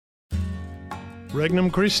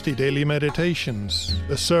Regnum Christi Daily Meditations,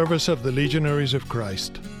 the service of the Legionaries of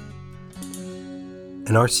Christ.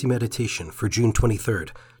 An RC Meditation for June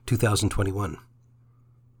 23rd, 2021.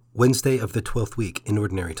 Wednesday of the 12th week in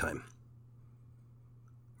Ordinary Time.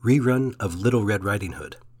 Rerun of Little Red Riding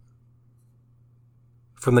Hood.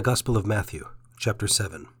 From the Gospel of Matthew, chapter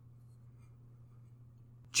 7.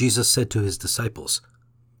 Jesus said to his disciples,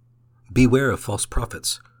 "Beware of false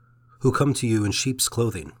prophets, who come to you in sheep's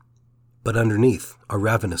clothing, but underneath are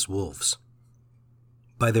ravenous wolves.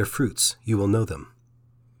 By their fruits you will know them.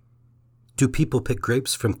 Do people pick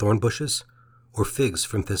grapes from thorn bushes, or figs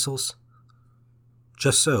from thistles?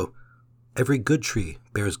 Just so, every good tree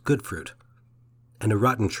bears good fruit, and a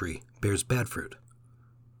rotten tree bears bad fruit.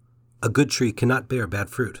 A good tree cannot bear bad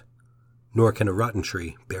fruit, nor can a rotten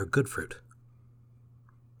tree bear good fruit.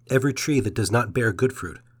 Every tree that does not bear good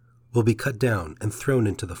fruit will be cut down and thrown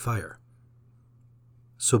into the fire.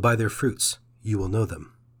 So by their fruits you will know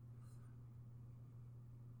them."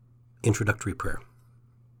 Introductory Prayer.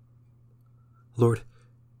 Lord,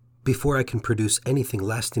 before I can produce anything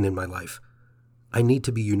lasting in my life, I need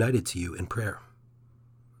to be united to you in prayer.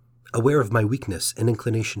 Aware of my weakness and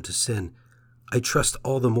inclination to sin, I trust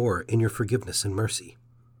all the more in your forgiveness and mercy.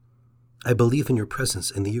 I believe in your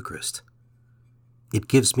presence in the Eucharist. It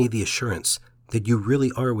gives me the assurance that you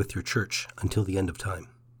really are with your church until the end of time.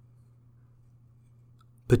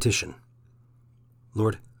 Petition.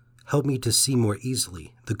 Lord, help me to see more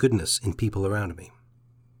easily the goodness in people around me.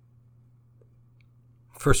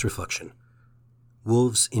 First reflection.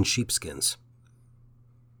 Wolves in sheepskins.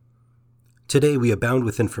 Today we abound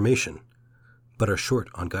with information, but are short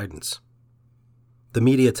on guidance. The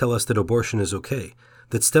media tell us that abortion is okay,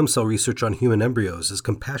 that stem cell research on human embryos is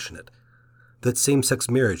compassionate, that same-sex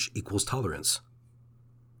marriage equals tolerance.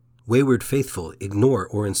 Wayward faithful ignore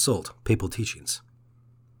or insult papal teachings.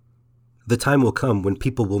 The time will come when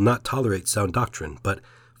people will not tolerate sound doctrine, but,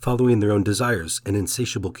 following their own desires and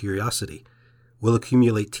insatiable curiosity, will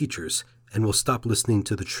accumulate teachers and will stop listening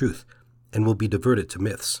to the truth and will be diverted to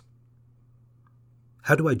myths.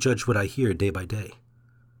 How do I judge what I hear day by day?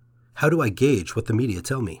 How do I gauge what the media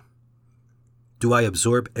tell me? Do I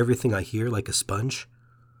absorb everything I hear like a sponge?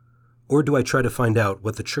 Or do I try to find out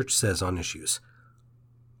what the church says on issues?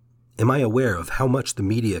 Am I aware of how much the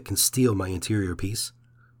media can steal my interior peace?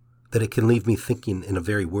 That it can leave me thinking in a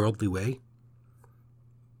very worldly way?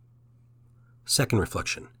 Second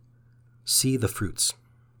reflection. See the fruits.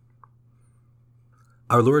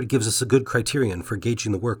 Our Lord gives us a good criterion for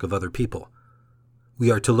gauging the work of other people. We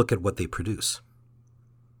are to look at what they produce.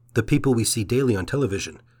 The people we see daily on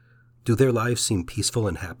television, do their lives seem peaceful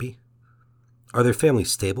and happy? Are their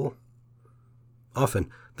families stable? Often,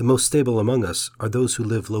 the most stable among us are those who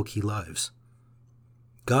live low-key lives.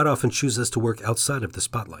 God often chooses to work outside of the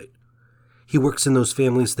spotlight. He works in those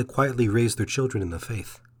families that quietly raise their children in the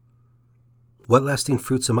faith. What lasting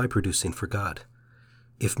fruits am I producing for God?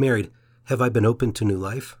 If married, have I been open to new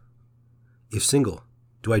life? If single,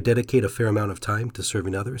 do I dedicate a fair amount of time to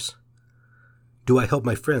serving others? Do I help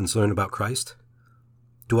my friends learn about Christ?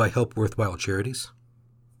 Do I help worthwhile charities?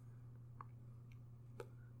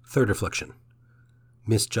 Third reflection.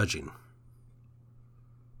 Misjudging.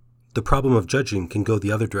 The problem of judging can go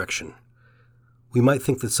the other direction. We might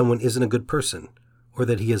think that someone isn't a good person, or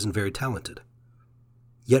that he isn't very talented.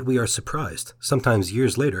 Yet we are surprised, sometimes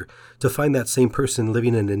years later, to find that same person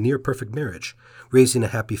living in a near-perfect marriage, raising a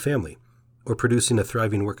happy family, or producing a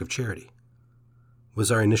thriving work of charity.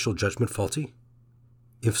 Was our initial judgment faulty?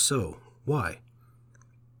 If so, why?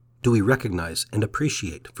 Do we recognize and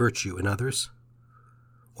appreciate virtue in others?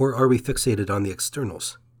 Or are we fixated on the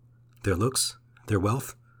externals? Their looks, their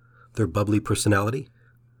wealth, their bubbly personality?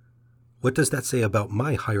 What does that say about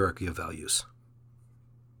my hierarchy of values?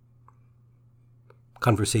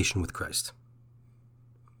 Conversation with Christ.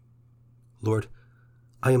 Lord,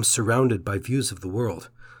 I am surrounded by views of the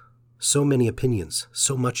world, so many opinions,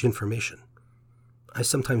 so much information. I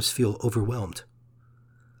sometimes feel overwhelmed.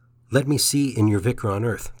 Let me see in your vicar on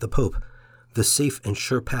earth, the Pope, the safe and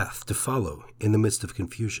sure path to follow in the midst of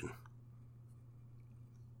confusion.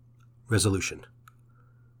 Resolution.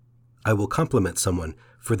 I will compliment someone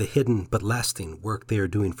for the hidden but lasting work they are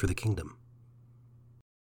doing for the kingdom.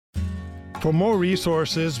 For more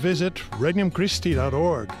resources, visit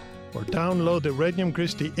regnumchristi.org or download the Regnum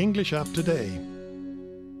Christi English app today.